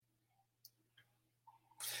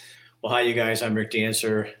Well, hi, you guys. I'm Rick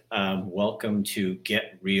Dancer. Welcome to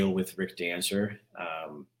Get Real with Rick Dancer.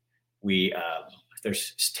 We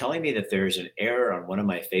There's it's telling me that there's an error on one of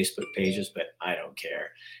my Facebook pages, but I don't care.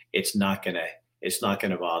 It's not gonna it's not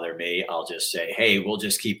gonna bother me. I'll just say, hey, we'll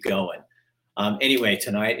just keep going. Anyway,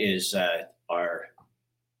 tonight is our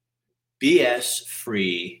BS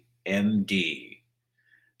free MD.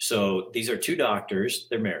 So these are two doctors.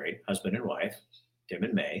 They're married, husband and wife, Tim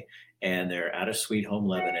and May, and they're out of Sweet Home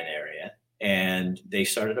Lebanon area. And they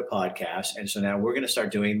started a podcast. And so now we're going to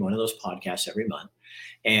start doing one of those podcasts every month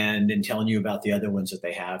and then telling you about the other ones that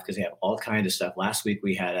they have because they have all kinds of stuff. Last week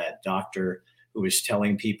we had a doctor who was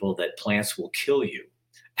telling people that plants will kill you.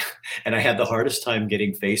 And I had the hardest time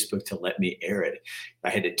getting Facebook to let me air it. I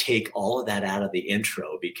had to take all of that out of the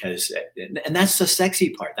intro because, and that's the sexy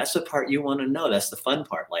part. That's the part you want to know. That's the fun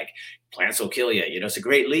part. Like plants will kill you. It's a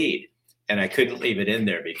great lead. And I couldn't leave it in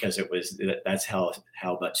there because that's how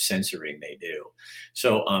much censoring they do.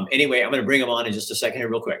 So anyway, I'm going to bring them on in just a second here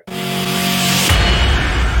real quick.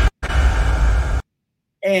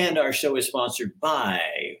 And our show is sponsored by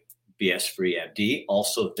BS Free MD,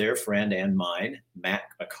 also their friend and mine, Matt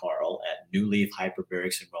McCarl at New Leaf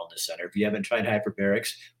Hyperbarics and Wellness Center. If you haven't tried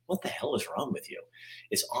hyperbarics, what the hell is wrong with you?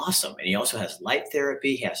 It's awesome. And he also has light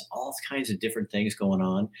therapy. He has all kinds of different things going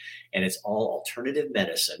on. And it's all alternative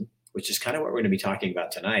medicine, which is kind of what we're going to be talking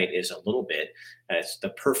about tonight is a little bit. It's the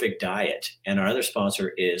perfect diet. And our other sponsor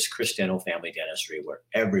is Chris Dental Family Dentistry, where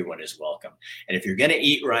everyone is welcome. And if you're going to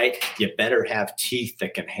eat right, you better have teeth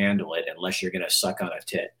that can handle it unless you're going to suck on a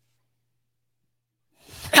tit.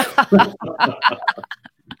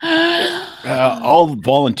 I'll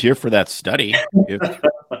volunteer for that study.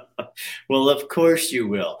 Well, of course you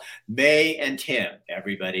will. May and Tim,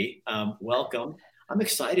 everybody, welcome. I'm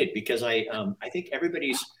excited because I think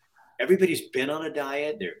everybody's been on a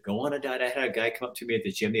diet. They're going on a diet. I had a guy come up to me at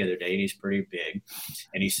the gym the other day, and he's pretty big,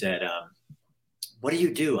 and he said, "What do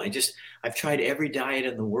you do?" I've tried every diet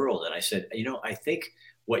in the world, and I said, I think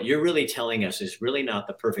what you're really telling us is really not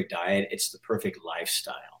the perfect diet. It's the perfect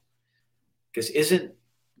lifestyle. Because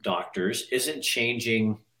isn't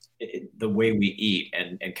changing the way we eat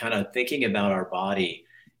and kind of thinking about our body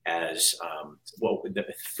as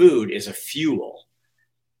the food is a fuel.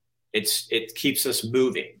 It keeps us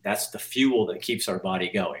moving. That's the fuel that keeps our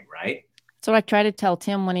body going, right? So I try to tell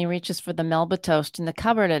Tim when he reaches for the Melba toast in the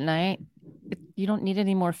cupboard at night, you don't need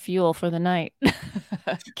any more fuel for the night.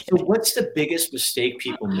 So what's the biggest mistake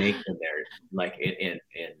people make when they're like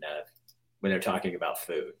when they're talking about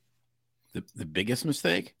food? The biggest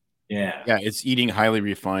mistake? Yeah, it's eating highly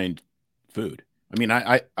refined food. I mean,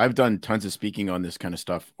 I've done tons of speaking on this kind of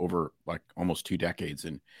stuff over like almost 2 decades,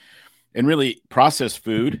 and really processed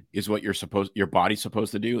food is what your body's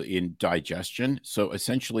supposed to do in digestion. So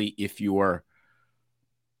essentially, if you are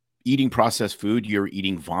eating processed food, you're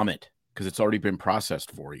eating vomit because it's already been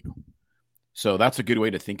processed for you. So that's a good way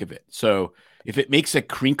to think of it. So if it makes a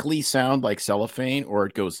crinkly sound like cellophane or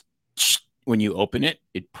it goes when you open it,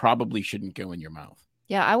 it probably shouldn't go in your mouth.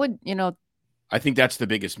 Yeah, I would, I think that's the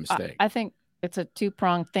biggest mistake. I think it's a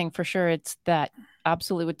two-pronged thing for sure. It's that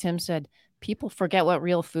absolutely what Tim said. People forget what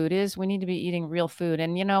real food is. We need to be eating real food.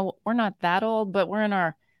 And, we're not that old, but we're in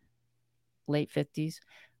our late 50s.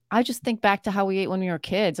 I just think back to how we ate when we were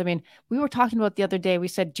kids. I mean, we were talking about the other day, we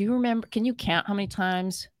said, can you count how many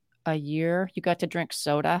times a year you got to drink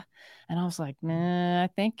soda? And I was like, I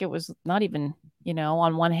think it was not even,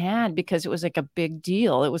 on one hand, because it was like a big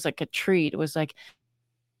deal. It was like a treat. It was like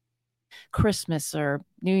Christmas or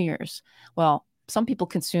New Year's. Well, some people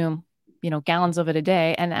consume, gallons of it a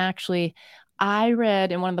day. And actually, I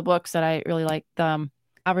read in one of the books that I really like, the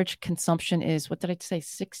average consumption is, what did I say?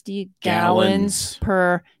 60 gallons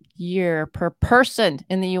per year per person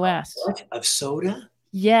in the U.S. What? Of soda?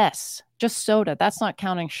 Yes, just soda. That's not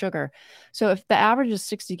counting sugar. So if the average is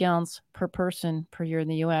 60 gallons per person per year in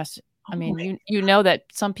the U.S., I mean, you know that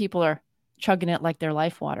some people are chugging it like their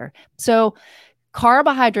life water. So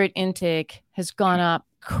carbohydrate intake has gone up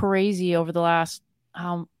crazy over the last,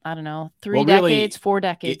 I don't know, 4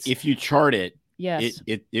 decades. If you chart it, yes,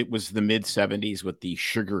 it was the mid 70s with the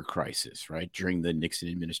sugar crisis, right? During the Nixon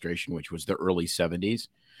administration, which was the early 70s.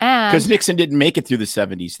 Because Nixon didn't make it through the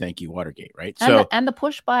 70s. Thank you, Watergate, right? And the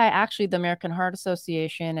push by actually the American Heart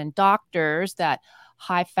Association and doctors that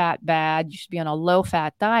high fat bad, you should be on a low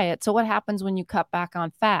fat diet. So what happens when you cut back on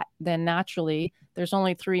fat? Then naturally there's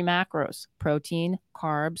only 3 macros: protein,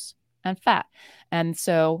 carbs, and fat. And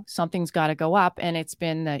so something's got to go up, and it's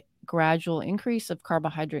been the gradual increase of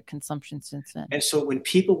carbohydrate consumption since then. And so when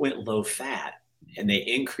people went low fat and they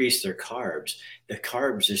increased their carbs, the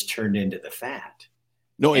carbs just turned into the fat.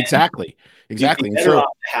 No, exactly. Exactly. You'd be better off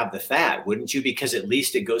to have the fat, wouldn't you? Because at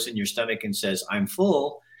least it goes in your stomach and says, I'm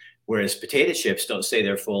full. Whereas potato chips don't say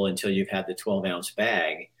they're full until you've had the 12-ounce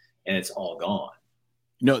bag and it's all gone.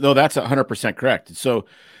 No, that's 100% correct. So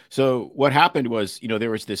what happened was,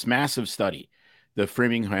 there was this massive study, the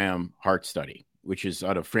Framingham Heart Study, which is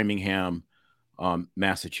out of Framingham,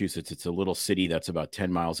 Massachusetts. It's a little city that's about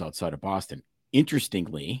 10 miles outside of Boston.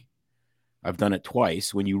 Interestingly, I've done it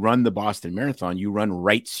twice. When you run the Boston Marathon, you run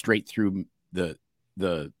right straight through the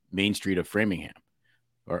main street of Framingham,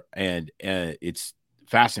 and it's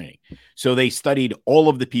fascinating. So they studied all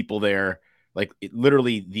of the people there, like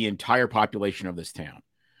literally the entire population of this town.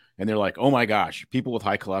 And they're like, oh my gosh, people with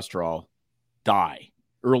high cholesterol die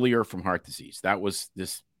earlier from heart disease. That was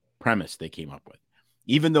this premise they came up with.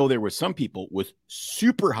 Even though there were some people with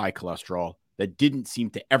super high cholesterol that didn't seem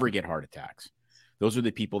to ever get heart attacks. Those are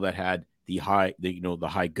the people that had the high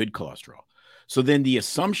good cholesterol. So then the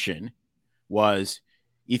assumption was,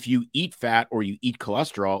 if you eat fat or you eat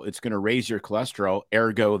cholesterol, it's going to raise your cholesterol.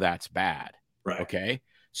 Ergo, that's bad. Right. Okay.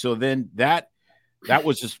 So then that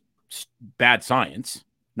was just bad science.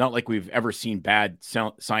 Not like we've ever seen bad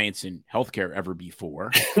science in healthcare ever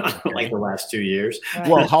before. Like the last 2 years. Right.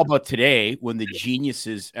 Well, how about today when the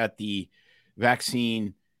geniuses at the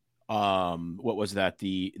vaccine, what was that?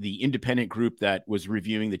 The independent group that was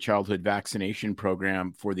reviewing the childhood vaccination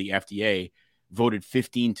program for the FDA voted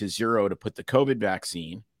 15-0 to put the COVID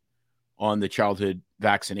vaccine on the childhood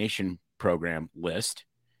vaccination program list,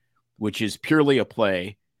 which is purely a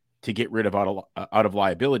play to get rid of out of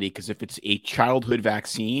liability. Because if it's a childhood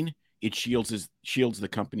vaccine, it shields the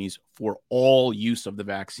companies for all use of the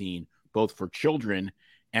vaccine, both for children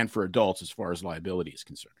and for adults, as far as liability is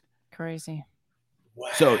concerned. Crazy. Wow.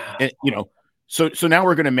 So, so now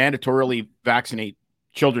we're going to mandatorily vaccinate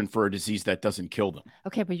children for a disease that doesn't kill them.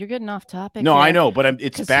 Okay, but you're getting off topic. No, here. I know, but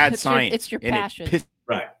it's bad science. It's your passion.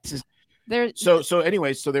 Right. So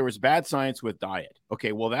anyways, so there was bad science with diet.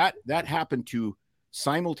 Okay, well that happened to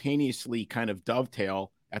simultaneously kind of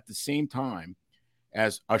dovetail at the same time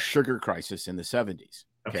as a sugar crisis in the 70s.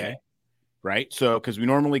 Okay. Right. So, because we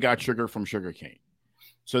normally got sugar from sugarcane.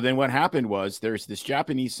 So then what happened was there's this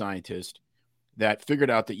Japanese scientist that figured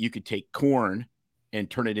out that you could take corn and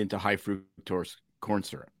turn it into high fructose corn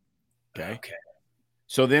syrup. Okay.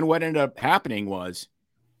 So then what ended up happening was,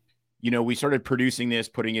 we started producing this,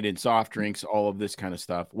 putting it in soft drinks, all of this kind of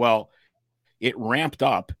stuff. Well, it ramped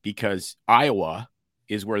up because Iowa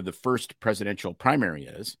is where the first presidential primary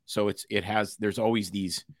is. So there's always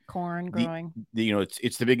these corn growing,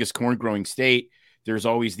 it's the biggest corn growing state. There's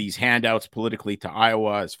always these handouts politically to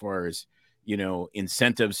Iowa as far as,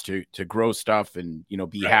 incentives to grow stuff and,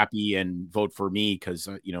 be happy and vote for me. Cause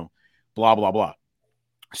blah, blah, blah.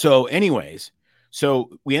 So anyways, so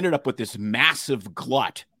we ended up with this massive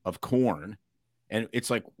glut of corn, and it's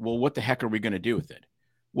like, well, what the heck are we going to do with it?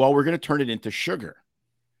 Well, we're going to turn it into sugar.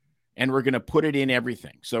 And we're going to put it in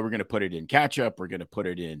everything. So we're going to put it in ketchup. We're going to put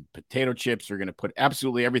it in potato chips. We're going to put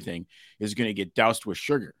absolutely everything is going to get doused with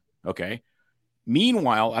sugar. Okay.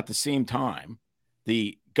 Meanwhile, at the same time,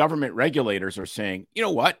 the government regulators are saying, you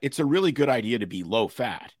know what? It's a really good idea to be low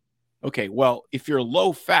fat. Okay. Well, if you're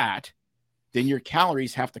low fat, then your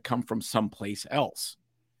calories have to come from someplace else.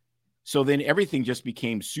 So then everything just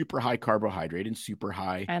became super high carbohydrate and super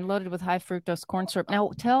high. And loaded with high fructose corn syrup. Now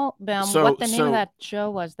tell them what the name of that show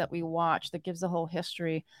was that we watched that gives the whole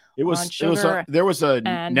history. There was a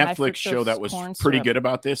Netflix show that was pretty good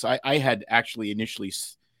about this. I had actually initially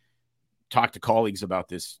talked to colleagues about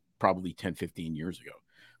this probably 10, 15 years ago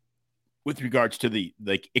with regards to the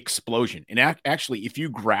explosion. And actually, if you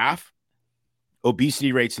graph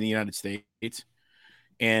obesity rates in the United States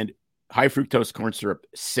and high fructose corn syrup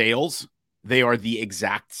sales, they are the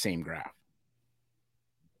exact same graph.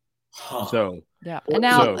 So yeah, and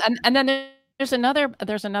now and then there's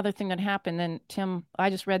another thing that happened. Then Tim, I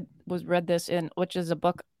just read this in, which is a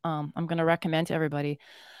book I'm going to recommend to everybody.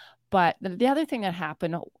 But the other thing that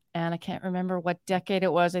happened, and I can't remember what decade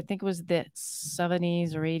it was, I think it was the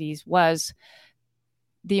 70s or 80s, was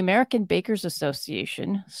the American Bakers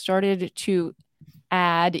Association started to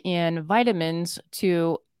add in vitamins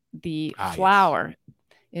to the flour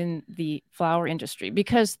in the flour industry,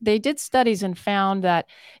 because they did studies and found that,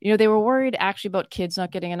 they were worried actually about kids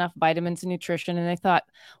not getting enough vitamins and nutrition. And they thought,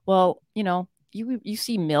 well, you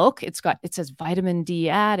see milk, it says vitamin D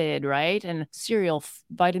added, right? And cereal,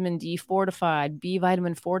 vitamin D fortified, B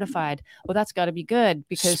vitamin fortified. Well, that's got to be good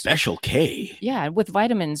because special K. Yeah. With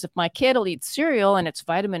vitamins, if my kid will eat cereal and it's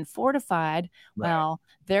vitamin fortified, well,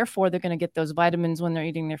 therefore they're going to get those vitamins when they're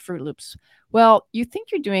eating their Fruit Loops. Well, you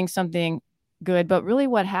think you're doing something good. But really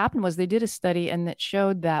what happened was they did a study and that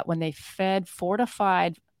showed that when they fed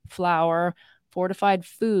fortified flour, fortified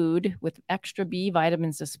food with extra B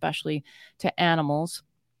vitamins, especially to animals,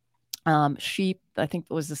 sheep, I think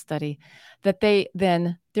was the study, that they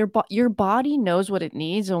then your body knows what it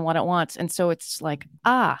needs and what it wants. And so it's like,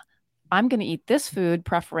 I'm going to eat this food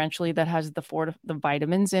preferentially that has the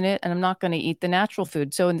vitamins in it, and I'm not going to eat the natural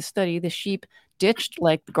food. So in the study, the sheep ditched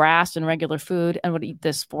like grass and regular food and would eat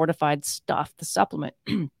this fortified stuff, the supplement.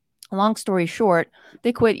 Long story short,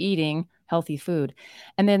 they quit eating healthy food.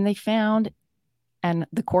 And then they found, and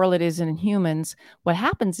the correlate is in humans, what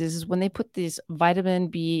happens is when they put this vitamin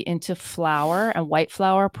B into flour and white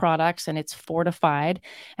flour products and it's fortified,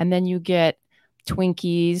 and then you get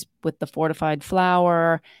Twinkies with the fortified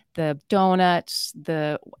flour, the donuts,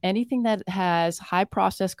 anything that has high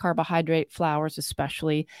processed carbohydrate flours,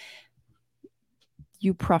 especially,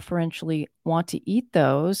 you preferentially want to eat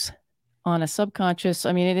those on a subconscious.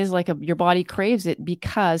 I mean, it is like your body craves it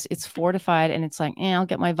because it's fortified and it's like, I'll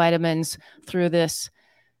get my vitamins through this.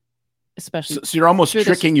 Especially, so you're almost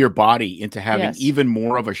tricking your body into having even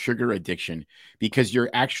more of a sugar addiction because you're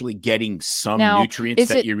actually getting some nutrients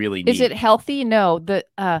that you really need. Is it healthy? No.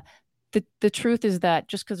 The truth is that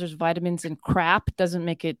just because there's vitamins in crap doesn't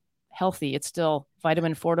make it healthy. It's still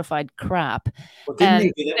vitamin fortified crap. Well,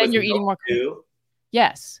 and you're eating more. Too?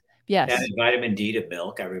 Yes. Added vitamin D to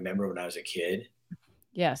milk. I remember when I was a kid.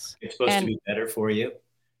 Yes. It's supposed to be better for you.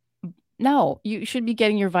 No, you should be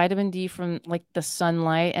getting your vitamin D from like the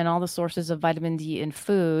sunlight and all the sources of vitamin D in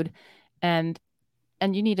food, and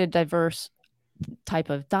you need a diverse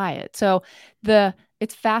type of diet. So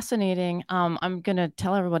it's fascinating. I'm gonna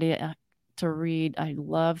tell everybody to read. I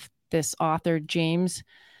love this author, James.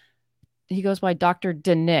 He goes by Dr.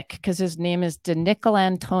 DeNick because his name is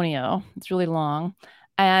DeNicolantonio. It's really long,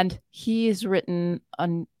 and he has written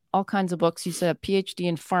on all kinds of books. He's a PhD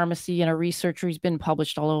in pharmacy and a researcher. He's been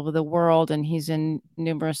published all over the world, and he's in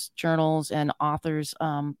numerous journals and authors,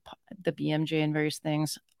 the BMJ and various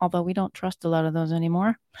things, although we don't trust a lot of those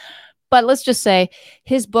anymore. But let's just say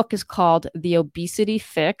his book is called The Obesity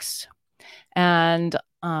Fix, and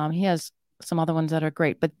he has some other ones that are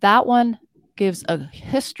great. But that one gives a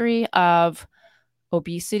history of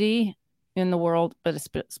obesity in the world, but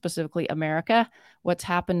specifically America, what's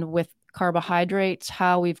happened with carbohydrates,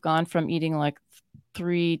 how we've gone from eating like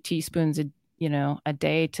 3 teaspoons a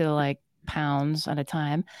day to like pounds at a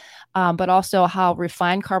time, but also how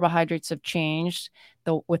refined carbohydrates have changed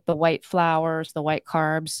with the white flours, the white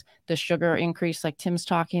carbs, the sugar increase like Tim's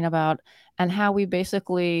talking about, and how we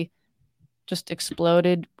basically just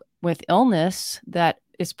exploded with illness that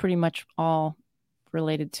is pretty much all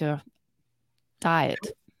related to diet.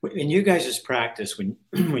 In you guys' practice, when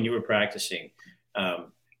you were practicing,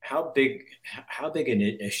 how big an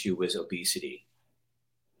issue was obesity?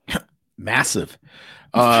 Massive.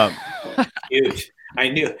 Huge. I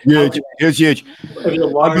knew. Huge. It was huge.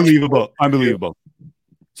 Unbelievable.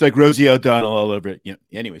 It's like Rosie O'Donnell all over it.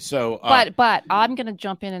 Anyway, so. But I'm going to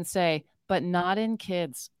jump in and say, but not in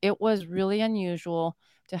kids. It was really unusual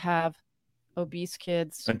to have obese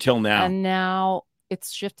kids. Until now. And now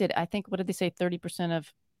it's shifted. I think, what did they say? 30%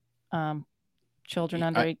 of children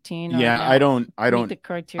under 18. I don't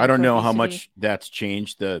know how much that's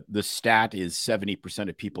changed. The stat is 70%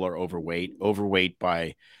 of people are overweight. Overweight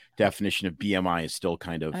by definition of BMI is still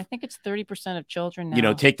kind of. I think it's 30% of children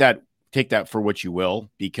now. Take that for what you will,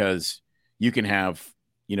 because you can have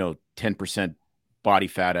 10% body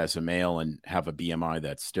fat as a male and have a BMI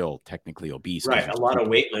that's still technically obese. Right. A lot of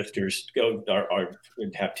weightlifters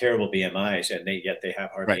have terrible BMIs, and yet they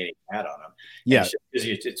have hardly any fat on them. Yeah.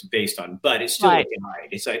 It's based on, but it's still a guide.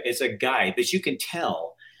 It's a guide, but you can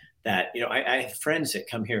tell that, I have friends that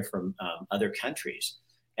come here from other countries,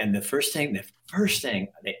 and the first thing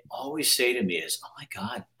they always say to me is, "Oh my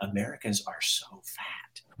God, Americans are so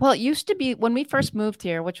fat." Well, it used to be when we first moved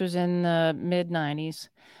here, which was in the mid 90s.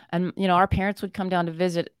 And, our parents would come down to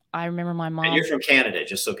visit. I remember my mom. And you're from Canada,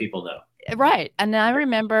 just so people know. Right. And I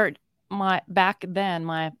remember back then,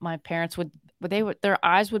 my parents their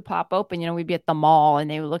eyes would pop open. We'd be at the mall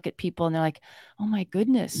and they would look at people and they're like, oh my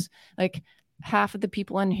goodness, like half of the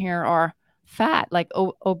people in here are fat, like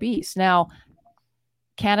obese. Now,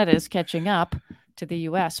 Canada is catching up to the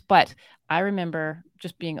US, but I remember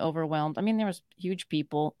just being overwhelmed. I mean, there was huge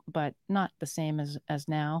people, but not the same as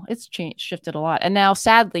now. It's shifted a lot. And now,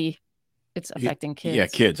 sadly, it's affecting kids. Yeah,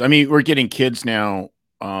 kids. I mean, we're getting kids now.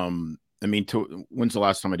 When's the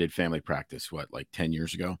last time I did family practice? What, like 10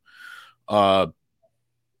 years ago?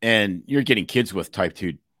 And you're getting kids with type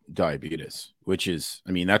 2 diabetes, which is,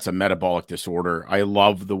 that's a metabolic disorder. I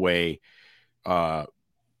love the way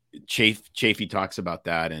Chafee talks about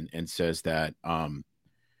that and says that,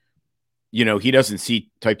 he doesn't see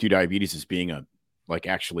type 2 diabetes as being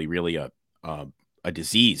actually really a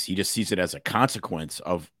disease. He just sees it as a consequence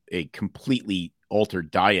of a completely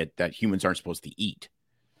altered diet that humans aren't supposed to eat.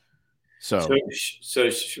 So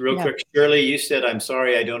real quick, Shirley, you said, I'm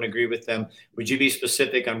sorry, I don't agree with them. Would you be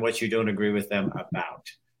specific on what you don't agree with them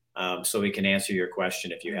about? So we can answer your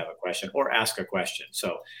question if you have a question or ask a question.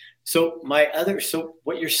 So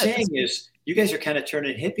what you're saying is you guys are kind of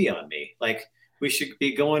turning hippie on me. Like we should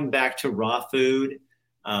be going back to raw food,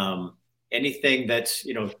 anything that's,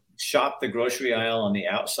 shop the grocery aisle on the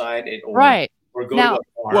outside. Right. Or go now, to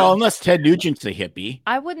a farm. Well, unless Ted Nugent's a hippie.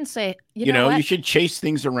 I wouldn't say, you should chase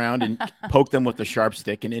things around and poke them with a sharp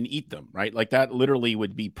stick and then eat them, right? Like that literally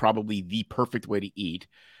would be probably the perfect way to eat.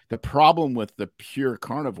 The problem with the pure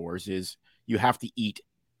carnivores is you have to eat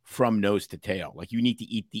from nose to tail. Like you need to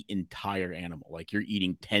eat the entire animal. Like you're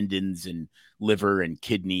eating tendons and liver and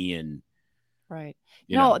kidney and right.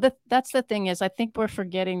 That's the thing is I think we're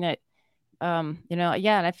forgetting that and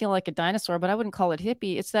I feel like a dinosaur, but I wouldn't call it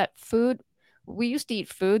hippie. It's that food. We used to eat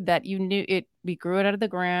food that we grew it out of the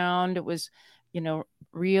ground. It was,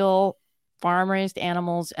 real farm raised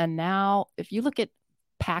animals. And now if you look at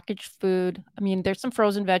packaged food, I mean, there's some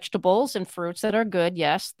frozen vegetables and fruits that are good.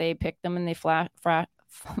 Yes, they pick them and they freeze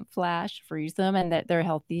them and that they're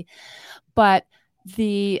healthy. But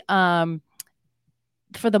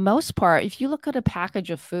for the most part, if you look at a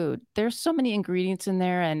package of food, there's so many ingredients in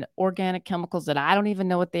there and organic chemicals that I don't even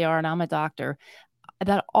know what they are. And I'm a doctor.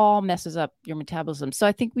 That all messes up your metabolism. So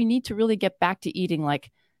I think we need to really get back to eating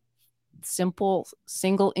like simple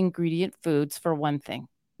single ingredient foods for one thing,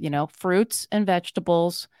 fruits and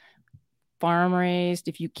vegetables, farm raised.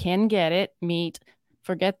 If you can get it, meat,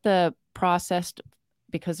 forget the processed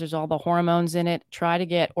because there's all the hormones in it. Try to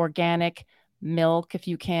get organic milk if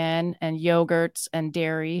you can, and yogurts and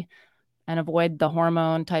dairy, and avoid the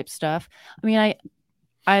hormone type stuff. I mean, I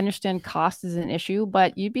understand cost is an issue,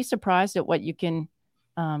 but you'd be surprised at what you can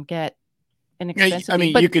get inexpensive. I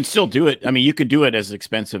mean, you can still do it. I mean, you can do it as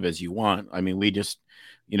expensive as you want. I mean, we just,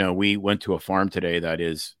 we went to a farm today that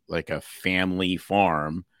is like a family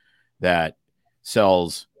farm that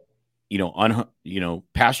sells,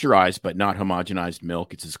 pasteurized but not homogenized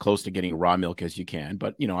milk. It's as close to getting raw milk as you can.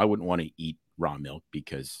 But I wouldn't want to eat raw milk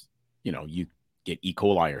because you get E.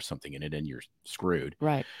 coli or something in it and you're screwed.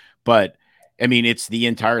 Right. But I mean, it's the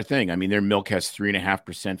entire thing. I mean, their milk has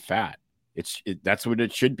 3.5% fat. That's what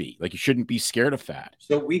it should be. Like you shouldn't be scared of fat.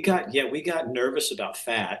 So we got nervous about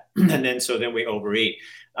fat, and then we overeat.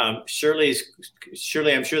 Shirley,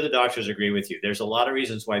 I'm sure the doctors agree with you. There's a lot of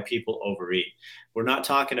reasons why people overeat. We're not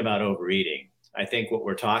talking about overeating. I think what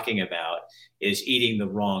we're talking about is eating the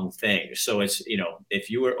wrong thing. So it's, if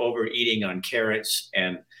you were overeating on carrots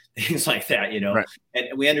and things like that, right.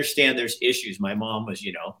 And we understand there's issues. My mom was,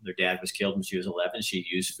 their dad was killed when she was 11. She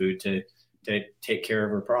used food to take care of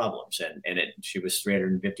her problems. She was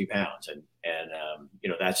 350 pounds.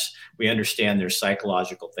 We understand there's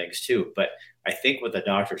psychological things too. But I think what the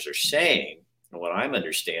doctors are saying, and what I'm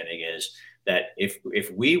understanding is that if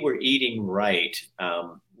we were eating right,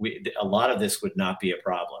 a lot of this would not be a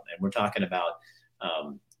problem. And we're talking about,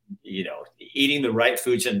 eating the right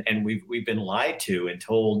foods. And we've been lied to and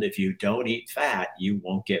told if you don't eat fat, you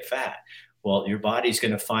won't get fat. Well, your body's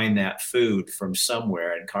going to find that food from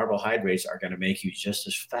somewhere, and carbohydrates are going to make you just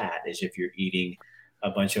as fat as if you're eating a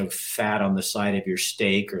bunch of fat on the side of your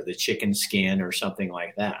steak or the chicken skin or something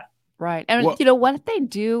like that. Right. And, what they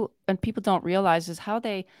do, and people don't realize, is how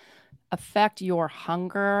they affect your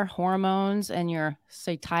hunger hormones and your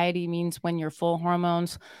satiety, means when you're full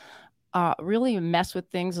hormones, really mess with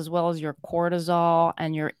things, as well as your cortisol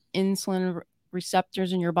and your insulin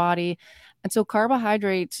receptors in your body. And so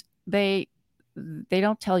carbohydrates, they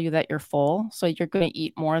don't tell you that you're full, so you're going to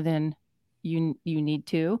eat more than you need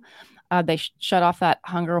to. They shut off that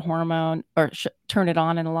hunger hormone, or turn it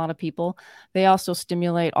on in a lot of people. They also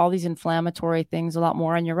stimulate all these inflammatory things a lot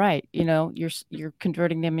more. And you're right, you're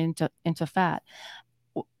converting them into fat.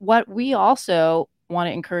 What we also want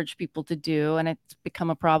to encourage people to do, and it's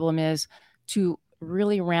become a problem, is to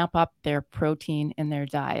really ramp up their protein in their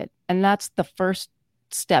diet. And that's the first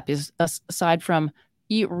step, is aside from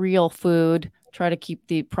eat real food, try to keep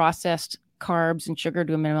the processed carbs and sugar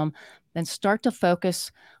to a minimum, then start to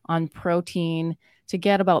focus on protein to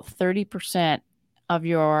get about 30% of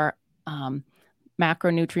your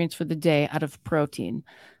macronutrients for the day out of protein.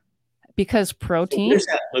 Because protein... What does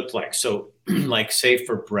that look like? So like, say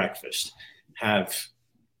for breakfast, have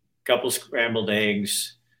a couple scrambled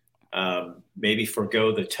eggs, maybe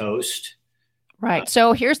forgo the toast. Right.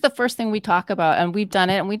 So here's the first thing we talk about, and we've done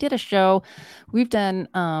it, and we did a show. We've done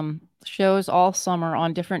shows all summer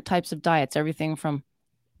on different types of diets, everything from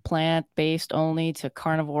plant-based only to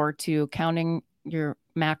carnivore to counting your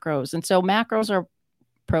macros. And so macros are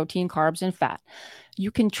protein, carbs, and fat. You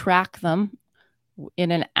can track them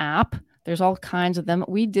in an app. There's all kinds of them.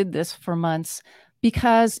 We did this for months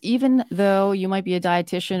because even though you might be a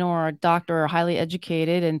dietitian or a doctor or highly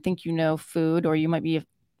educated and think you know food, or you might be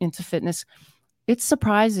into fitness, it's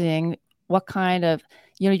surprising what kind of,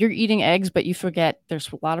 you're eating eggs, but you forget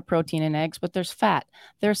there's a lot of protein in eggs, but there's fat.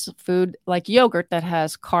 There's food like yogurt that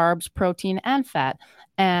has carbs, protein, and fat.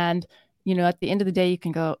 And, at the end of the day, you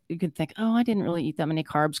can think, oh, I didn't really eat that many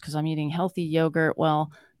carbs because I'm eating healthy yogurt.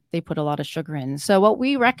 Well, they put a lot of sugar in. So what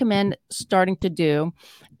we recommend starting to do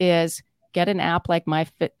is get an app like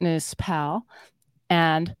MyFitnessPal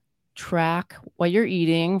and track what you're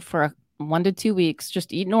eating for 1 to 2 weeks.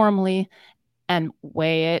 Just eat normally and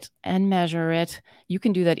weigh it and measure it. You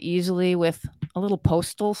can do that easily with a little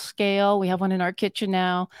postal scale. We have one in our kitchen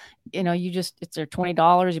now. It's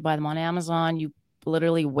 $20. You buy them on Amazon. You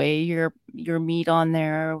literally weigh your meat on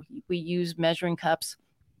there. We use measuring cups,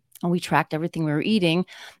 and we tracked everything we were eating,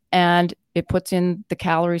 and it puts in the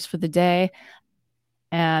calories for the day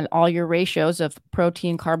and all your ratios of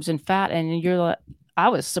protein, carbs, and fat. And I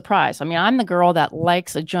was surprised. I mean, I'm the girl that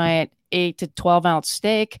likes a giant 8 to 12 ounce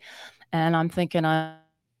steak, and I'm thinking I'm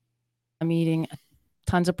eating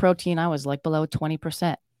tons of protein. I was like below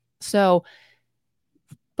 20%. So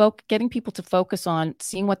getting people to focus on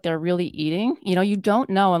seeing what they're really eating. You don't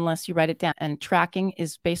know unless you write it down. And tracking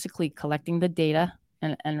is basically collecting the data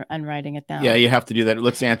and writing it down. Yeah, you have to do that.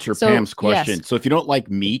 Let's answer Pam's question. Yes. So if you don't like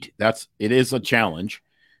meat, it is a challenge,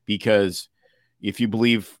 because if you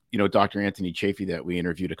believe, Dr. Anthony Chaffee that we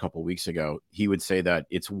interviewed a couple of weeks ago, he would say that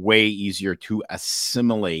it's way easier to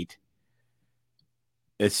assimilate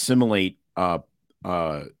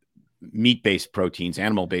meat-based proteins,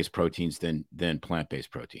 animal-based proteins than plant-based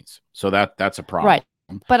proteins. So that's a problem. Right.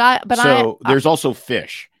 There's also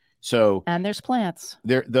fish. So and there's plants.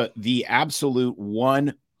 The absolute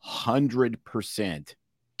 100%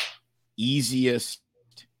 easiest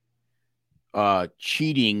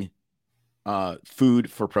cheating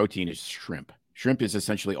food for protein is shrimp. Shrimp is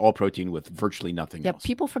essentially all protein with virtually nothing else.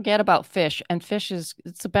 People forget about fish, and fish it's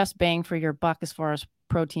the best bang for your buck as far as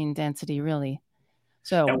protein density, really.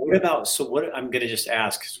 So now what I'm going to just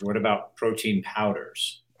ask is, what about protein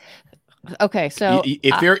powders? Okay, so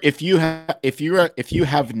if you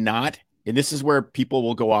have not, and this is where people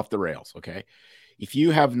will go off the rails. Okay, if you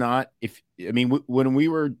have not, when we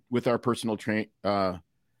were with our personal trainer,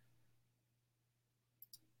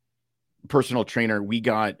 we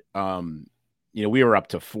got we were up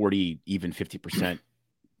to 40, even 50%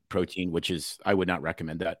 protein, which is, I would not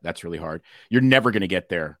recommend that. That's really hard. You're never going to get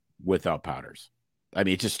there without powders. I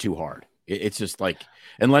mean, it's just too hard. It's just like,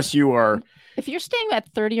 unless you are, if you're staying at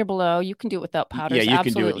 30 or below, you can do it without powders. Yeah, you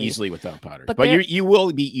absolutely. Can do it easily without powders. But you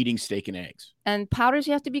will be eating steak and eggs. And powders,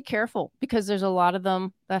 you have to be careful, because there's a lot of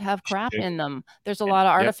them that have crap in them. There's a lot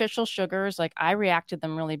of artificial sugars. Like, I reacted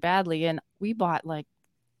them really badly, and we bought like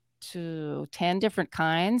 10 different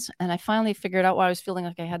kinds, and I finally figured out why I was feeling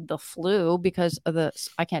like I had the flu, because of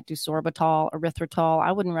I can't do sorbitol, erythritol.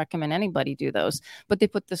 I wouldn't recommend anybody do those, but they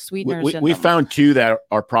put the sweeteners in we them. Found two that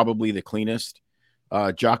are probably the cleanest.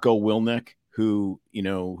 Jocko Willink, who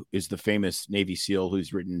is the famous Navy SEAL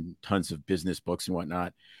who's written tons of business books and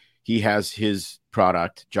whatnot. He has his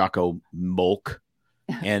product, Jocko Mulk,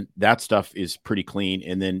 and that stuff is pretty clean.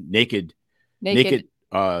 And then Naked Nutrition.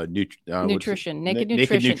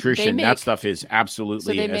 That stuff is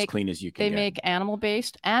absolutely as clean as you can. They make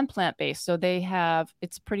animal-based and plant-based. So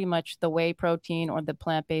it's pretty much the whey protein or the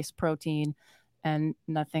plant-based protein and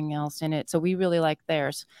nothing else in it. So we really like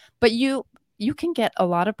theirs. But you can get a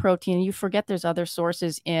lot of protein. You forget there's other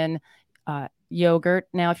sources in yogurt.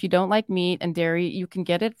 Now, if you don't like meat and dairy, you can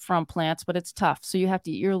get it from plants, but it's tough. So you have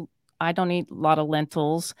to eat I don't eat a lot of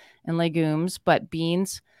lentils and legumes, but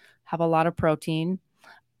beans have a lot of protein.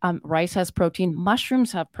 Rice has protein.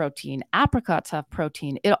 Mushrooms have protein. Apricots have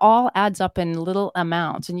protein. It all adds up in little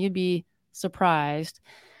amounts, and you'd be surprised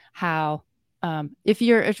how if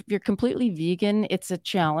you're completely vegan, it's a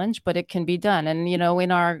challenge, but it can be done. And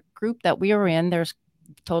in our group that we were in, there's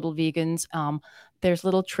total vegans. There's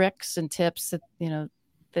little tricks and tips that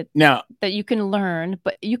that you can learn,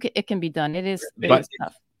 but it can be done. It is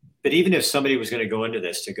tough. But even if somebody was going to go into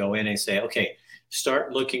this, to go in and say, okay,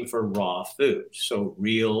 start looking for raw food. So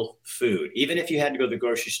real food. Even if you had to go to the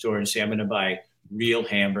grocery store and say, I'm going to buy real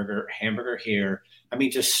hamburger here. I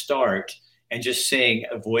mean, just start and just saying,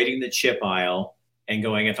 avoiding the chip aisle and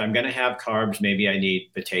going, if I'm going to have carbs, maybe I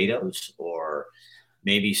need potatoes, or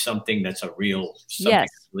maybe something that's something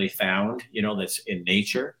really found, that's in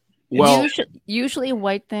nature. Well, usually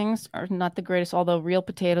white things are not the greatest, although real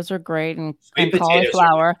potatoes are great, and potatoes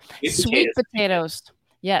cauliflower, sweet potatoes.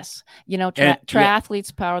 Yes.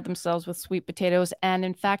 Triathletes power themselves with sweet potatoes. And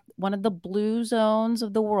in fact, one of the blue zones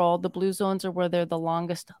of the world, the blue zones are where they're the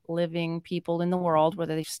longest living people in the world, where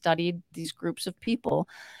they've studied these groups of people.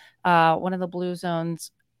 One of the blue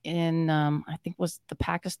zones in, I think was the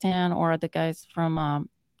Pakistan, or the guys from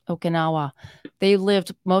Okinawa, they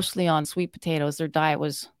lived mostly on sweet potatoes. Their diet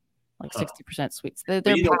was like 60% sweets. They're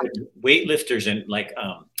weightlifters and like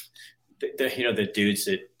the dudes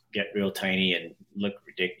that get real tiny and look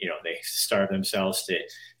ridiculous, they starve themselves to,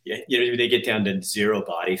 they get down to zero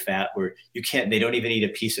body fat, where they don't even eat a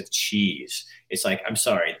piece of cheese. It's like, I'm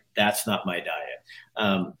sorry, that's not my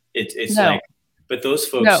diet. It's no. Like, but those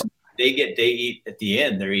folks, they eat at the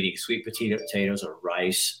end, they're eating sweet potatoes or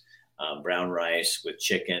rice, brown rice with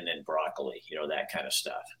chicken and broccoli, that kind of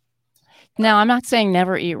stuff. Now, I'm not saying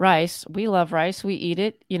never eat rice. We love rice. We eat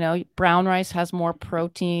it. Brown rice has more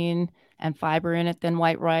protein and fiber in it than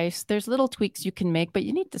white rice. There's little tweaks you can make, but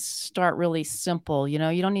you need to start really simple. You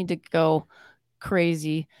don't need to go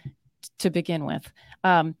crazy to begin with.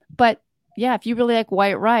 But yeah, if you really like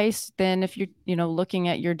white rice, then if you're, looking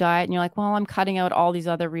at your diet and you're like, well, I'm cutting out all these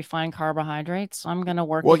other refined carbohydrates, I'm going to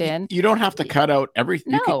work it in. You don't have to cut out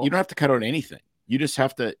everything. No. You don't have to cut out anything. You just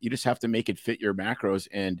have to make it fit your macros.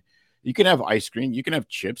 And you can have ice cream, you can have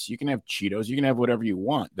chips, you can have Cheetos, you can have whatever you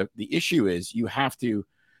want. The issue is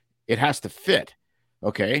it has to fit.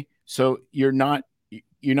 Okay. So you're not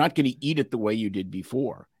going to eat it the way you did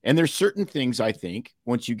before. And there's certain things, I think,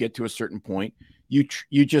 once you get to a certain point, you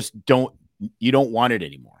just don't want it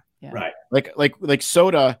anymore. Yeah. Right. Like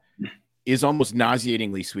soda is almost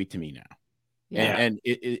nauseatingly sweet to me now. Yeah. And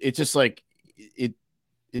it's just like,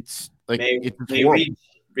 it's like,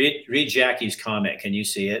 read Jackie's comment. Can you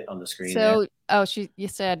see it on the screen? So, you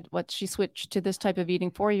said she switched to this type of eating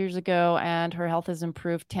 4 years ago, and her health has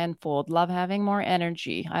improved tenfold. Love having more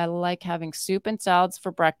energy. I like having soup and salads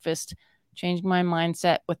for breakfast. Changed my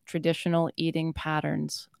mindset with traditional eating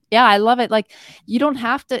patterns. Yeah, I love it. Like, you don't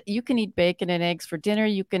have to, you can eat bacon and eggs for dinner.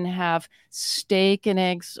 You can have steak and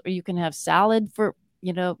eggs, or you can have salad for,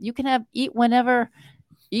 you can eat whatever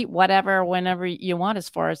whenever you want, as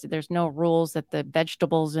far as there's no rules that the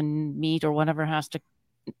vegetables and meat or whatever has to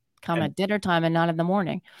come at dinner time and not in the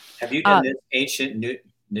morning. Have you done this ancient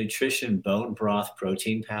nutrition bone broth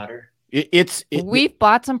protein powder? We've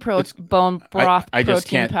bought some bone broth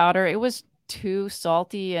protein powder. It was too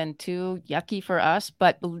salty and too yucky for us,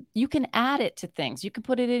 but you can add it to things. You can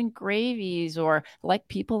put it in gravies, or like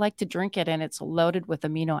people like to drink it, and it's loaded with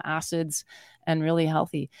amino acids and really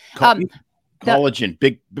healthy. Collagen,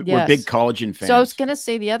 we're big collagen fans. So I was going to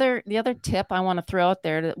say the other tip I want to throw out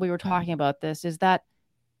there that we were talking about this is that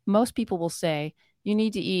most people will say you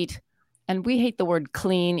need to eat, and we hate the word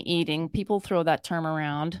clean eating. People throw that term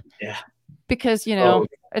around. Yeah. Because,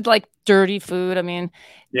 it's like dirty food. I mean,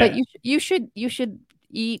 but you should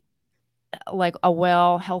eat like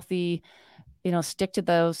a healthy, stick to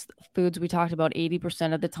those foods we talked about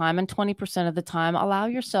 80% of the time, and 20% of the time, allow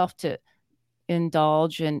yourself to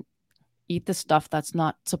indulge and eat the stuff that's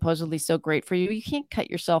not supposedly so great for you. You can't cut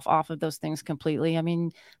yourself off of those things completely. I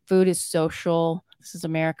mean, food is social. This is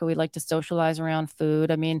America. We like to socialize around food.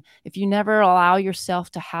 I mean, if you never allow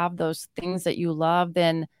yourself to have those things that you love,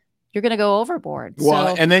 then you're going to go overboard.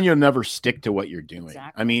 Well, and then you'll never stick to what you're doing.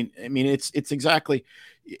 Exactly. I mean, it's exactly,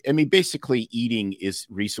 basically eating is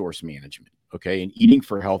resource management. Okay. And eating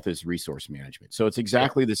for health is resource management. So it's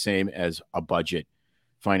exactly the same as a budget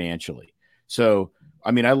financially. So, I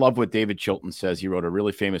love what David Chilton says. He wrote a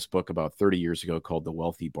really famous book about 30 years ago called The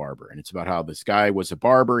Wealthy Barber. And it's about how this guy was a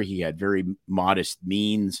barber. He had very modest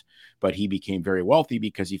means, but he became very wealthy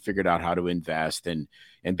because he figured out how to invest. And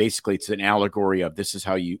basically it's an allegory of this is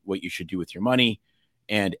what you should do with your money.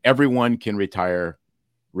 And everyone can retire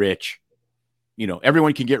rich.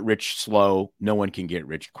 Everyone can get rich slow. No one can get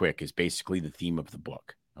rich quick is basically the theme of the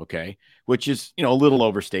book. Okay. Which is, a little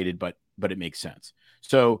overstated, but it makes sense.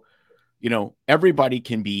 So, everybody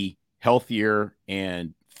can be healthier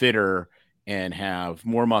and fitter and have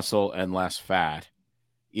more muscle and less fat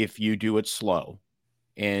if you do it slow.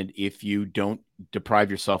 And if you don't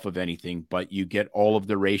deprive yourself of anything, but you get all of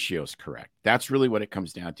the ratios correct. That's really what it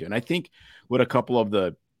comes down to. And I think what a couple of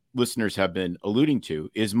the listeners have been alluding to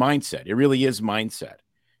is mindset. It really is mindset.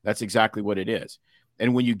 That's exactly what it is.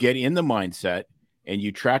 And when you get in the mindset and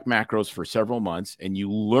you track macros for several months and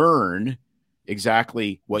you learn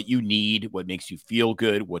exactly what you need, what makes you feel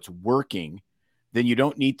good, what's working, then you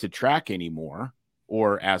don't need to track anymore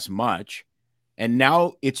or as much. And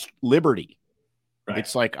now it's liberty. Right.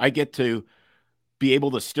 It's like I get to be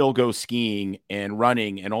able to still go skiing and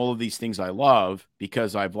running and all of these things I love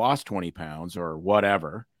because I've lost 20 pounds or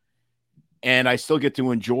whatever. And I still get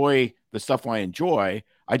to enjoy the stuff I enjoy.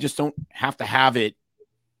 I just don't have to have it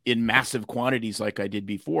in massive quantities like I did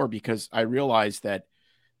before, because I realized that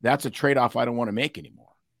that's a trade-off I don't want to make anymore.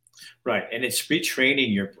 Right. And it's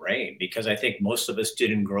retraining your brain, because I think most of us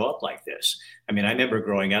didn't grow up like this. I mean, I remember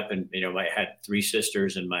growing up and, I had 3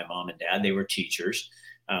 sisters and my mom and dad, they were teachers.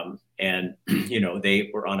 And, they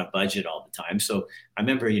were on a budget all the time. So I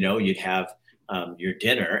remember, you'd have your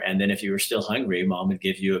dinner, and then if you were still hungry, mom would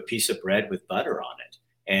give you a piece of bread with butter on it.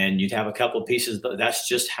 And you'd have a couple of pieces, but that's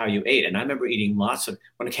just how you ate. And I remember eating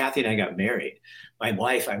when Kathy and I got married, my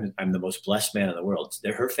wife, I'm the most blessed man in the world.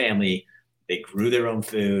 Her family, they grew their own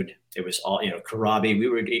food. It was all, kohlrabi. We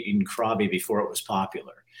were eating kohlrabi before it was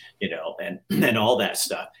popular, and all that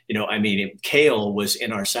stuff. Kale was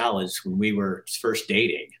in our salads when we were first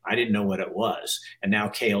dating. I didn't know what it was. And now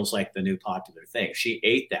kale's like the new popular thing. She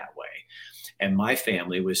ate that way. And my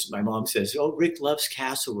mom says, "Oh, Rick loves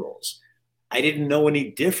casseroles." I didn't know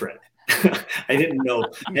any different. I didn't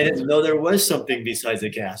know there was something besides a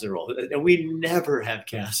casserole. And we never have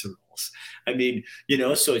casseroles. I mean,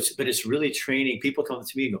 but it's really training. People come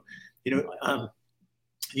to me and go,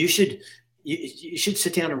 you should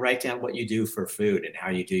sit down and write down what you do for food and how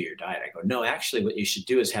you do your diet. I go, no, actually what you should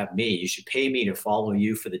do is you should pay me to follow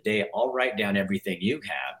you for the day. I'll write down everything you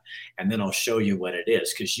have, and then I'll show you what it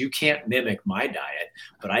is. Because you can't mimic my diet,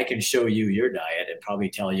 but I can show you your diet and probably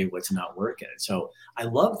tell you what's not working. So I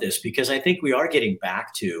love this, because I think we are getting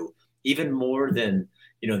back to, even more than,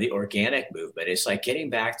 the organic movement. It's like getting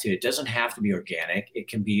back to, it doesn't have to be organic. It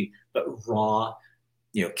can be, but raw,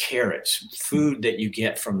 carrots, food that you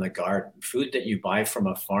get from the garden, food that you buy from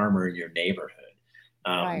a farmer in your neighborhood.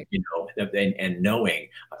 Right. And knowing.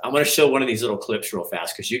 I'm going to show one of these little clips real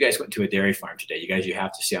fast, because you guys went to a dairy farm today. You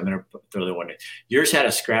have to see. I'm going to throw the one in. Yours had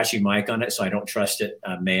a scratchy mic on it, so I don't trust it.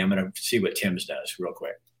 May, I'm going to see what Tim's does real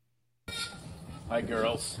quick. Hi,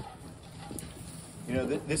 girls.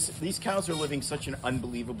 These cows are living such an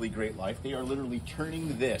unbelievably great life. They are literally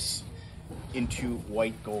turning this into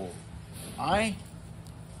white gold. I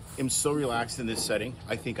am so relaxed in this setting.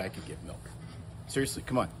 I think I could get milk. Seriously,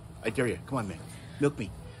 come on. I dare you. Come on, man. Milk me.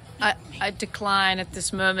 I decline at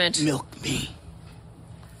this moment. Milk me.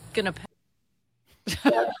 Gonna.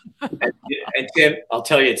 And Tim, I'll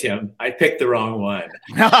tell you, Tim, I picked the wrong one.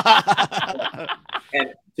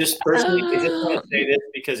 And just personally, I just want to say this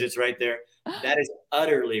because it's right there. That is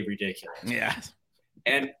utterly ridiculous. Yes.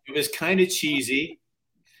 And it was kind of cheesy,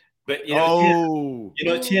 but Tim,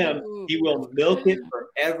 he will milk it for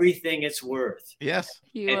everything it's worth. Yes.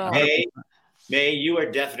 May, you are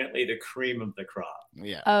definitely the cream of the crop.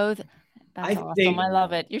 Yeah. Oh, that's awesome. I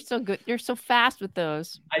love it. You're so good. You're so fast with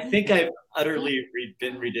those. I think I've utterly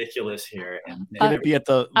been ridiculous here. And you're going to be at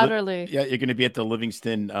the utterly. Yeah, you're going to be at the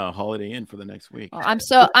Livingston Holiday Inn for the next week. Well,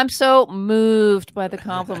 I'm so moved by the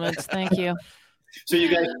compliments. Thank you. So you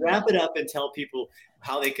guys wrap it up and tell people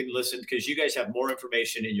how they can listen, because you guys have more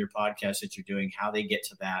information in your podcast that you're doing, how they get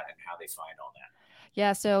to that and how they find all that.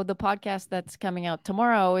 Yeah, so the podcast that's coming out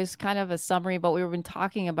tomorrow is kind of a summary of what we've been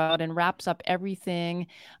talking about and wraps up everything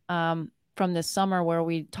from this summer, where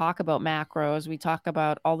we talk about macros. We talk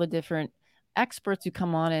about all the different experts who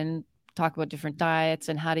come on and talk about different diets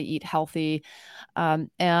and how to eat healthy. And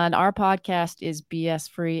our podcast is BS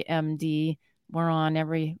Free MD. We're on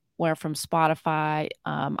everywhere from Spotify,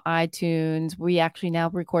 iTunes. We actually now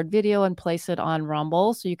record video and place it on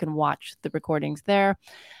Rumble, so you can watch the recordings there.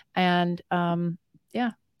 And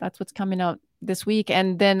yeah, that's what's coming out this week.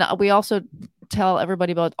 And then we also tell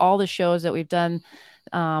everybody about all the shows that we've done.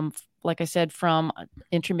 Like I said, from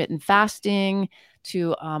intermittent fasting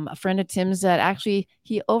to a friend of Tim's that actually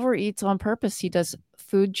he overeats on purpose. He does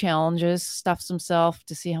food challenges, stuffs himself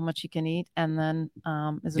to see how much he can eat. And then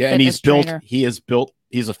is a fitness trainer.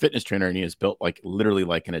 He's a fitness trainer, and he is built literally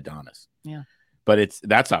like an Adonis. Yeah. But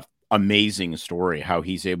that's a amazing story how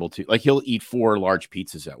he's able to, he'll eat 4 large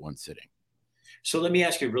pizzas at one sitting. So let me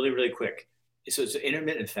ask you really, really quick. So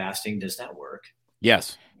intermittent fasting, does that work?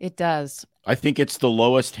 Yes, it does. I think it's the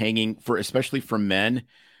lowest hanging especially for men.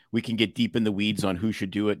 We can get deep in the weeds on who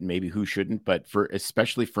should do it and maybe who shouldn't, but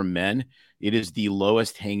especially for men, it is the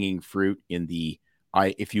lowest hanging fruit in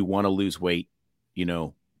if you want to lose weight,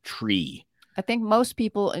 tree. I think most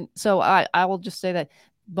people, and so I will just say that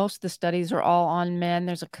most of the studies are all on men.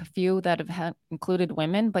 There's a few that have included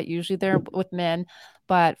women, but usually they're with men.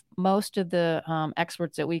 But most of the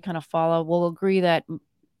experts that we kind of follow will agree that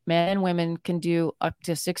men and women can do up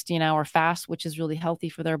to 16-hour fast, which is really healthy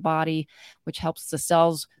for their body, which helps the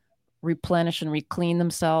cells replenish and reclean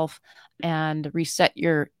themselves and reset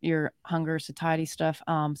your hunger, satiety stuff.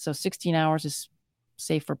 So 16 hours is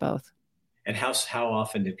safe for both. And how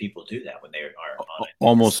often do people do that when they are on it?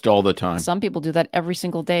 Almost all the time. Some people do that every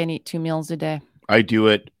single day and eat 2 meals a day. I do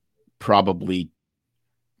it probably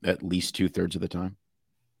at least 2/3 of the time.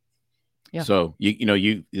 Yeah. So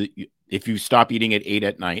you if you stop eating at 8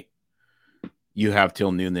 at night, you have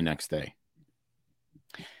till noon the next day.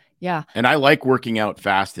 Yeah. And I like working out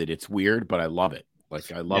fasted. It's weird, but I love it.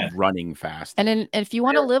 Like I love running fast. And if you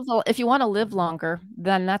want to live longer,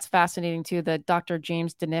 then that's fascinating too. The Dr.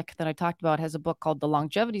 James Denick that I talked about has a book called The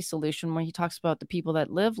Longevity Solution, where he talks about the people that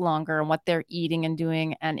live longer and what they're eating and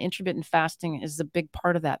doing. And intermittent fasting is a big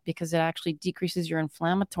part of that because it actually decreases your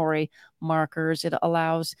inflammatory markers. It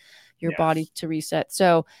allows your body to reset.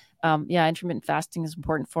 So, intermittent fasting is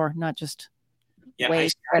important for not just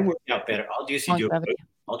weight. I work out better.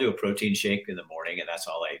 I'll do a protein shake in the morning, and that's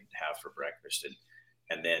all I have for breakfast.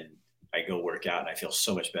 And then I go work out, and I feel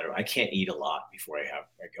so much better. I can't eat a lot before I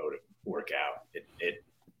go to work out. It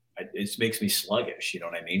makes me sluggish. You know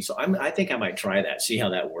what I mean? So I think I might try that, see how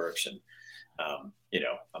that works. And I'm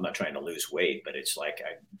not trying to lose weight, but it's like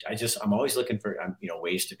I'm always looking for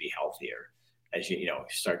ways to be healthier as you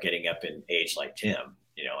start getting up in age like Tim.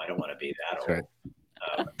 I don't want to be that old. Right.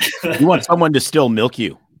 You want someone to still milk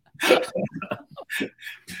you.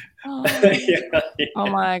 Oh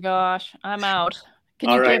my gosh, I'm out.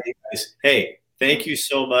 All right, you guys. Hey, thank you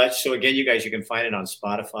so much. So again, you guys, you can find it on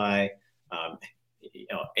Spotify.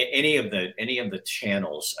 Any of the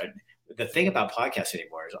channels. The thing about podcasts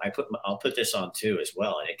anymore is I'll put this on too as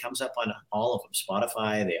well, and it comes up on all of them.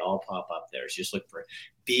 Spotify, they all pop up there. So just look for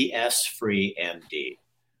BS Free MD.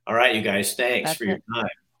 All right, you guys. Thanks for your time.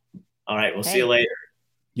 All right, we'll see you later.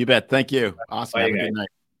 You bet. Thank you. Awesome. Bye, Have a good night.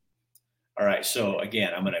 All right. So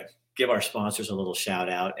again, I'm going to give our sponsors a little shout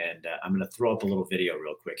out, and I'm going to throw up a little video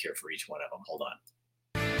real quick here for each one of them. Hold on.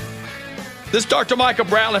 This is Dr. Michael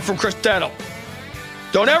Brownlee from Chris Dental.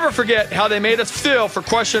 Don't ever forget how they made us feel for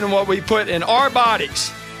questioning what we put in our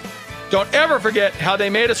bodies. Don't ever forget how they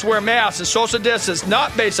made us wear masks and social distance,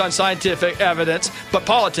 not based on scientific evidence, but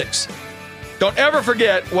politics. Don't ever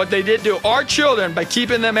forget what they did to our children by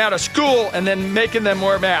keeping them out of school and then making them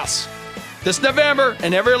wear masks. This November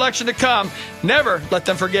and every election to come, never let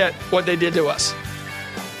them forget what they did to us.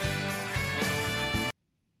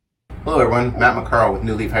 Hello everyone, Matt McCarl with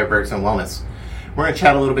New Leaf Hyperbarics and Wellness. We're going to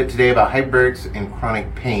chat a little bit today about hyperbarics and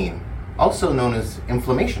chronic pain, also known as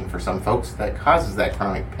inflammation for some folks that causes that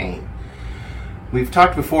chronic pain. We've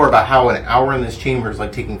talked before about how an hour in this chamber is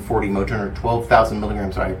like taking 40 Motrin or 12,000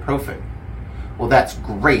 milligrams of ibuprofen. Well, that's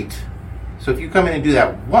great. So if you come in and do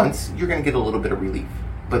that once, you're going to get a little bit of relief.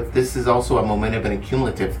 But this is also a momentum and a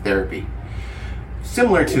cumulative therapy.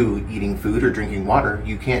 Similar to eating food or drinking water,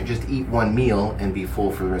 you can't just eat one meal and be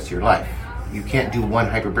full for the rest of your life. You can't do one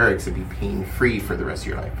hyperbarics and be pain-free for the rest of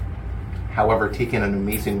your life. However, taking an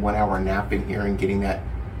amazing 1 hour nap in here and getting that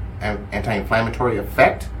anti-inflammatory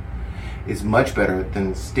effect is much better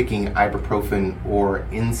than sticking ibuprofen or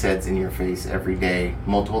NSAIDs in your face every day,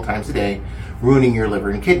 multiple times a day, ruining your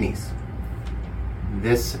liver and kidneys.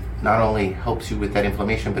 This not only helps you with that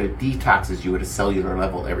inflammation, but it detoxes you at a cellular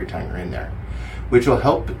level every time you're in there, which will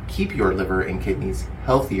help keep your liver and kidneys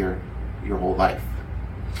healthier your whole life.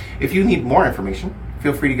 If you need more information,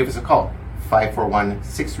 feel free to give us a call,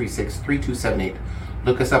 541-636-3278.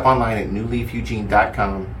 Look us up online at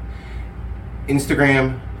newleafeugene.com,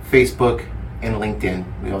 Instagram, Facebook, and LinkedIn.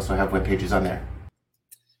 We also have web pages on there.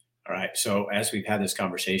 All right. So as we've had this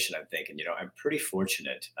conversation, I'm thinking, I'm pretty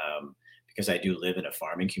fortunate because I do live in a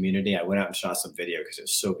farming community. I went out and shot some video because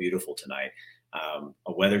it's so beautiful tonight.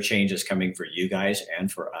 A weather change is coming for you guys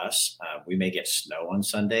and for us. We may get snow on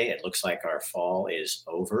Sunday. It looks like our fall is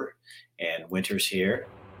over and winter's here.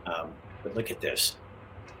 But look at this.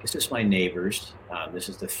 This is my neighbors. This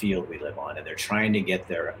is the field we live on, and they're trying to get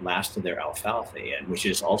their last of their alfalfa in, which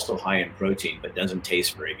is also high in protein, but doesn't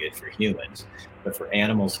taste very good for humans. But for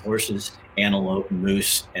animals, horses, antelope,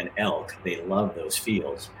 moose, and elk, they love those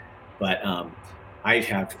fields. But I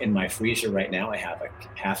have in my freezer right now, I have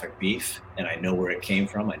half a beef, and I know where it came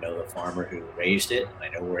from. I know the farmer who raised it, and I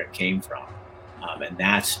know where it came from. And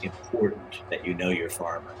that's important that you know your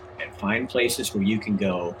farmer and find places where you can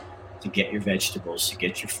go to get your vegetables, to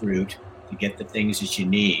get your fruit, to get the things that you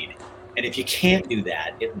need. And if you can't do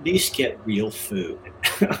that, at least get real food.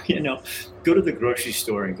 Go to the grocery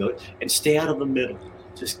store and stay out of the middle.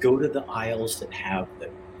 Just go to the aisles that have the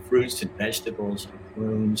fruits and vegetables and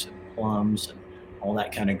prunes and plums and all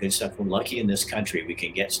that kind of good stuff. We're lucky in this country, we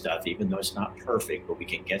can get stuff, even though it's not perfect, but we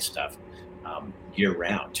can get stuff year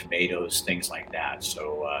round, tomatoes, things like that.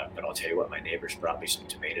 So, but I'll tell you what, my neighbors brought me some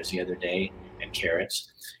tomatoes the other day and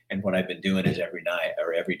carrots. And what I've been doing is every night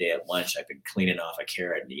or every day at lunch, I've been cleaning off a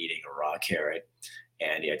carrot and eating a raw carrot.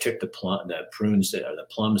 And I took the plums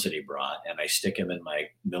that he brought, and I stick them in my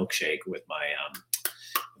milkshake with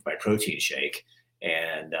my protein shake.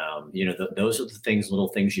 And those are the little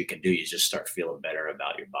things you can do. You just start feeling better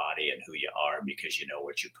about your body and who you are because you know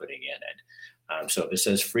what you're putting in it. So if it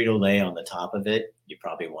says Frito-Lay on the top of it, you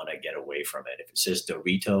probably want to get away from it. If it says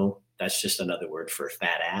Dorito, that's just another word for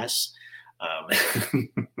fat ass.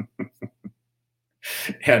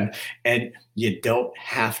 And you don't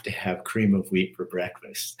have to have cream of wheat for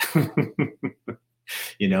breakfast.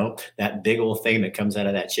 That big old thing that comes out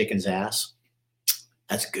of that chicken's ass,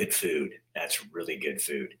 that's good food. That's really good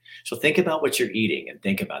food. So think about what you're eating and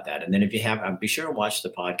think about that. And then if you have, be sure and watch the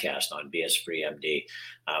podcast on BS Free MD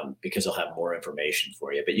because I'll have more information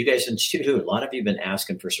for you. But you guys, too, a lot of you have been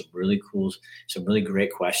asking for some really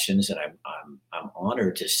great questions. And I'm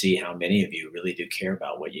honored to see how many of you really do care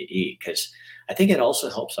about what you eat, because I think it also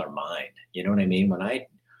helps our mind. You know what I mean? When I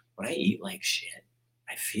eat like shit,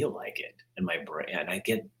 I feel like it in my brain, and I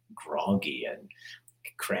get groggy and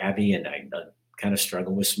crabby, and I kind of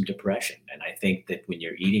struggle with some depression. And I think that when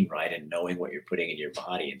you're eating right and knowing what you're putting in your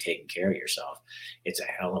body and taking care of yourself, it's a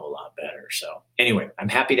hell of a lot better. So anyway, I'm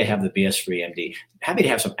happy to have the BS Free MD. I'm happy to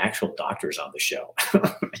have some actual doctors on the show.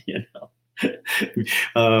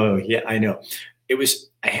 Oh yeah, I know. It was,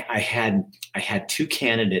 I had two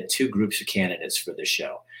groups of candidates for the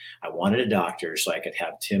show. I wanted a doctor so I could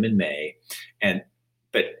have Tim and May, and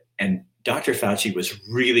Dr. Fauci was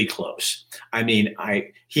really close. I mean,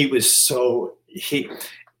 it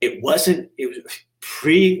was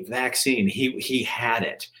pre-vaccine. He had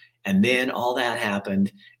it. And then all that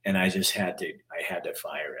happened, and I had to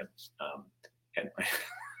fire him.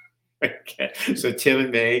 Okay. So Tim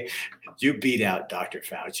and May, you beat out Dr.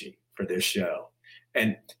 Fauci for this show.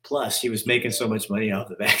 And plus he was making so much money off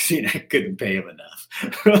the vaccine, I couldn't pay him enough.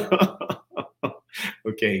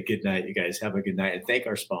 Okay, good night, you guys. Have a good night. And thank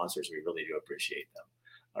our sponsors. We really do appreciate them.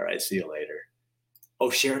 All right, see you later. Oh,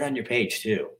 share it on your page too.